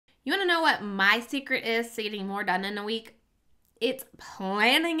You want to know what my secret is to getting more done in a week? It's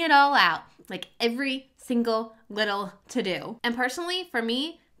planning it all out, like every single little to-do. And personally, for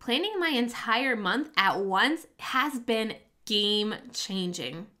me, planning my entire month at once has been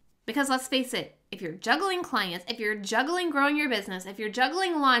game-changing. Because let's face it, if you're juggling clients, if you're juggling growing your business, if you're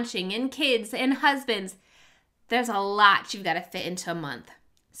juggling launching and kids and husbands, there's a lot you've got to fit into a month.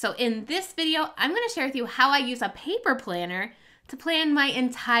 So in this video, I'm going to share with you how I use a paper planner to plan my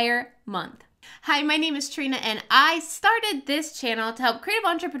entire month. Hi, my name is Trina, and I started this channel to help creative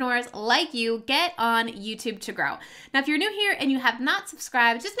entrepreneurs like you get on YouTube to grow. Now, if you're new here and you have not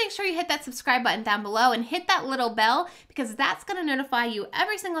subscribed, just make sure you hit that subscribe button down below and hit that little bell because that's going to notify you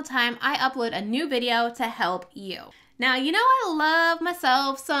every single time I upload a new video to help you. Now, you know I love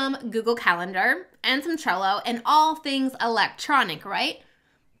myself some Google Calendar and some Trello and all things electronic, right?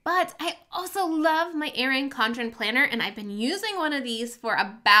 But I also love my Erin Condren planner, and I've been using one of these for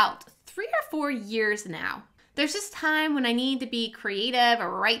about 3 or 4 years now. There's just time when I need to be creative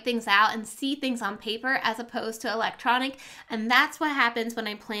or write things out and see things on paper as opposed to electronic, and that's what happens when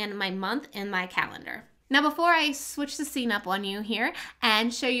I plan my month in my calendar. Now, before I switch the scene up on you here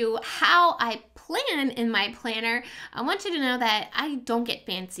and show you how I plan in my planner, I want you to know that I don't get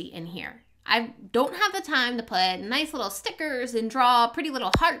fancy in here. I don't have the time to put nice little stickers and draw pretty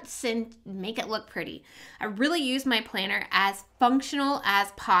little hearts and make it look pretty. I really use my planner as functional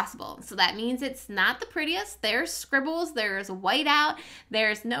as possible. So that means it's not the prettiest. There's scribbles, there's whiteout,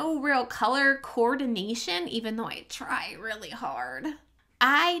 there's no real color coordination, even though I try really hard.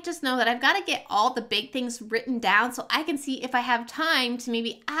 I just know that I've got to get all the big things written down so I can see if I have time to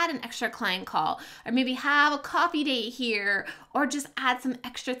maybe add an extra client call or maybe have a coffee date here or just add some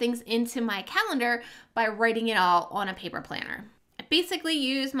extra things into my calendar by writing it all on a paper planner. I basically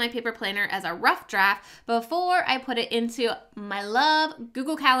use my paper planner as a rough draft before I put it into my love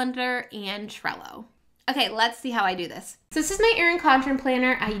Google Calendar and Trello. Okay, let's see how I do this. So this is my Erin Condren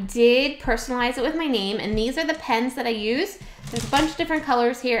planner. I did personalize it with my name, and these are the pens that I use. There's a bunch of different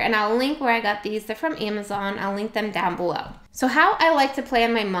colors here, and I'll link where I got these. They're from Amazon. I'll link them down below. So how I like to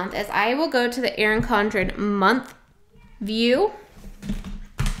plan my month is I will go to the Erin Condren month view.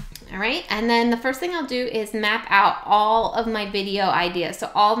 All right, and then the first thing I'll do is map out all of my video ideas.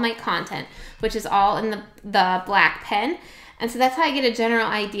 So all of my content, which is all in the black pen. And so that's how I get a general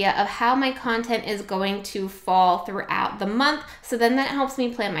idea of how my content is going to fall throughout the month. So then that helps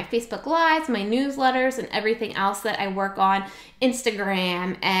me plan my Facebook Lives, my newsletters, and everything else that I work on,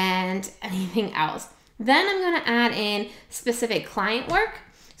 Instagram, and anything else. Then I'm gonna add in specific client work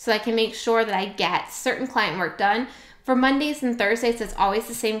so I can make sure that I get certain client work done. For Mondays and Thursdays, it's always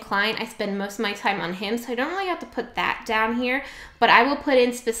the same client. I spend most of my time on him, so I don't really have to put that down here, but I will put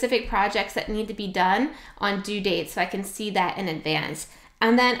in specific projects that need to be done on due dates so I can see that in advance.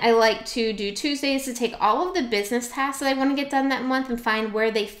 And then I like to do Tuesdays to take all of the business tasks that I want to get done that month and find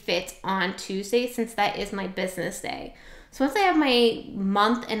where they fit on Tuesday, since that is my business day. So once I have my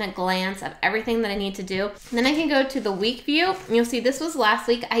month in a glance of everything that I need to do, then I can go to the week view. You'll see this was last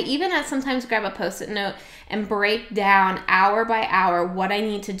week. I even sometimes grab a Post-it note and break down hour by hour what I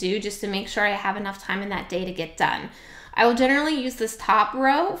need to do just to make sure I have enough time in that day to get done. I will generally use this top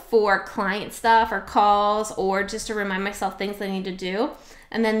row for client stuff or calls or just to remind myself things that I need to do.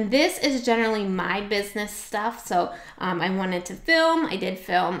 And then this is generally my business stuff. So I wanted to film. I did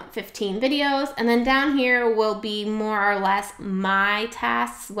film 15 videos. And then down here will be more or less my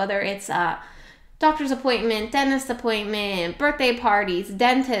tasks, whether it's a doctor's appointment, dentist appointment, birthday parties,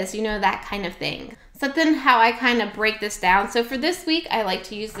 dentist, you know, that kind of thing. So then how I kind of break this down. So for this week, I like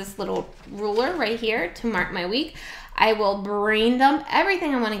to use this little ruler right here to mark my week. I will brain dump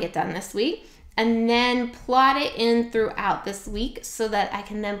everything I want to get done this week and then plot it in throughout this week so that I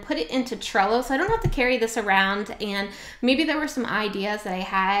can then put it into Trello so I don't have to carry this around. And maybe there were some ideas that I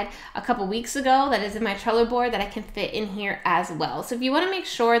had a couple weeks ago that is in my Trello board that I can fit in here as well. So if you want to make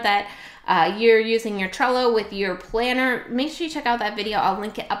sure that you're using your Trello with your planner, make sure you check out that video. I'll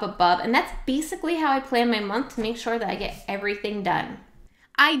link it up above. And that's basically how I plan my month to make sure that I get everything done.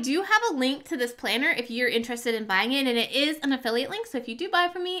 I do have a link to this planner if you're interested in buying it, and it is an affiliate link, so if you do buy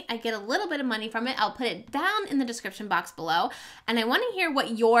from me, I get a little bit of money from it. I'll put it down in the description box below, and I want to hear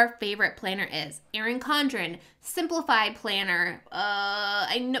what your favorite planner is. Erin Condren, Simplified Planner,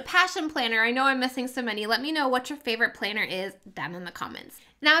 I know, Passion Planner. I know I'm missing so many. Let me know what your favorite planner is down in the comments.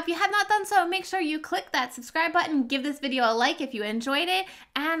 Now, if you have not done so, make sure you click that subscribe button, give this video a like if you enjoyed it,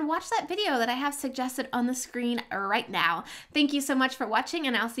 and watch that video that I have suggested on the screen right now. Thank you so much for watching,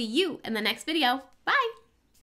 and I'll see you in the next video. Bye!